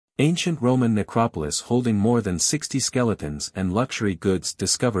Ancient Roman necropolis holding more than 60 skeletons and luxury goods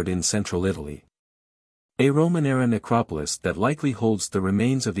discovered in central Italy. A Roman-era necropolis that likely holds the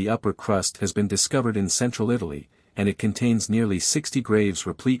remains of the upper crust has been discovered in central Italy, and it contains nearly 60 graves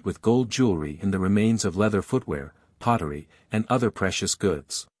replete with gold jewelry and the remains of leather footwear, pottery, and other precious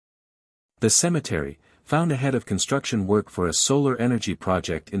goods. The cemetery, found ahead of construction work for a solar energy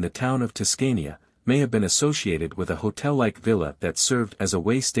project in the town of Tuscania, may have been associated with a hotel-like villa that served as a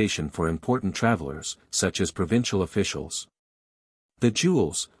way station for important travelers, such as provincial officials. The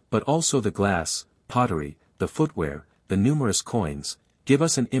jewels, but also the glass, pottery, the footwear, the numerous coins, give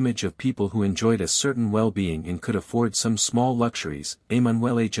us an image of people who enjoyed a certain well-being and could afford some small luxuries.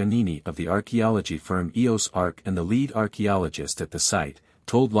 Emanuele Giannini of the archaeology firm EOS Arc and the lead archaeologist at the site,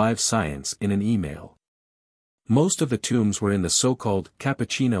 told Live Science in an email. Most of the tombs were in the so-called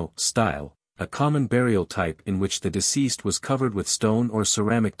cappuccino style, a common burial type in which the deceased was covered with stone or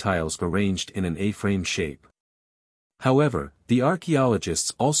ceramic tiles arranged in an A-frame shape. However, the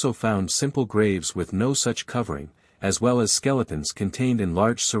archaeologists also found simple graves with no such covering, as well as skeletons contained in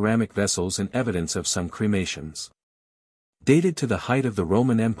large ceramic vessels and evidence of some cremations. Dated to the height of the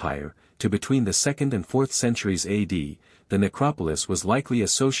Roman Empire, to between the 2nd and 4th centuries AD, the necropolis was likely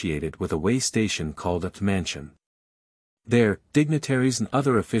associated with a way station called a mansion. There, dignitaries and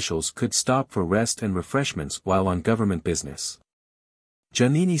other officials could stop for rest and refreshments while on government business.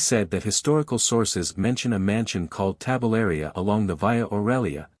 Giannini said that historical sources mention a mansion called Tabellaria along the Via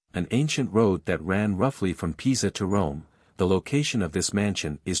Aurelia, an ancient road that ran roughly from Pisa to Rome. The location of this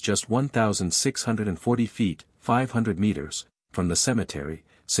mansion is just 1,640 feet, 500 meters, from the cemetery,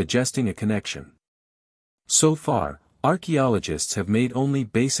 suggesting a connection. So far, archaeologists have made only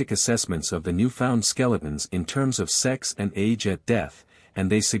basic assessments of the newfound skeletons in terms of sex and age at death,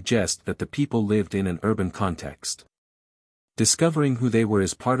 and they suggest that the people lived in an urban context. Discovering who they were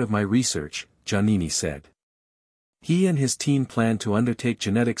is part of my research, Giannini said. He and his team plan to undertake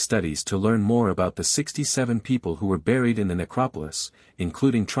genetic studies to learn more about the 67 people who were buried in the necropolis,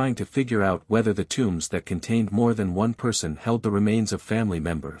 including trying to figure out whether the tombs that contained more than one person held the remains of family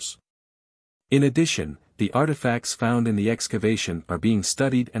members. In addition, the artifacts found in the excavation are being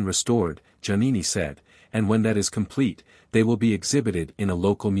studied and restored, Giannini said, and when that is complete, they will be exhibited in a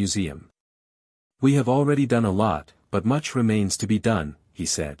local museum. We have already done a lot, but much remains to be done, he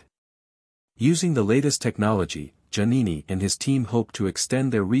said. Using the latest technology, Giannini and his team hope to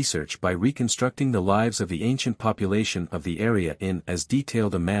extend their research by reconstructing the lives of the ancient population of the area in as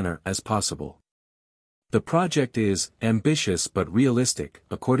detailed a manner as possible. The project is ambitious but realistic,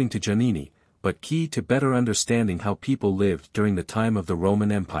 according to Giannini, but key to better understanding how people lived during the time of the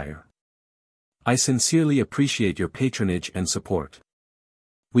Roman Empire. I sincerely appreciate your patronage and support.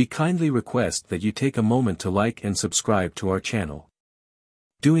 We kindly request that you take a moment to like and subscribe to our channel.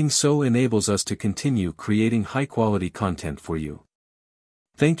 Doing so enables us to continue creating high-quality content for you.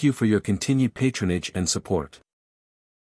 Thank you for your continued patronage and support.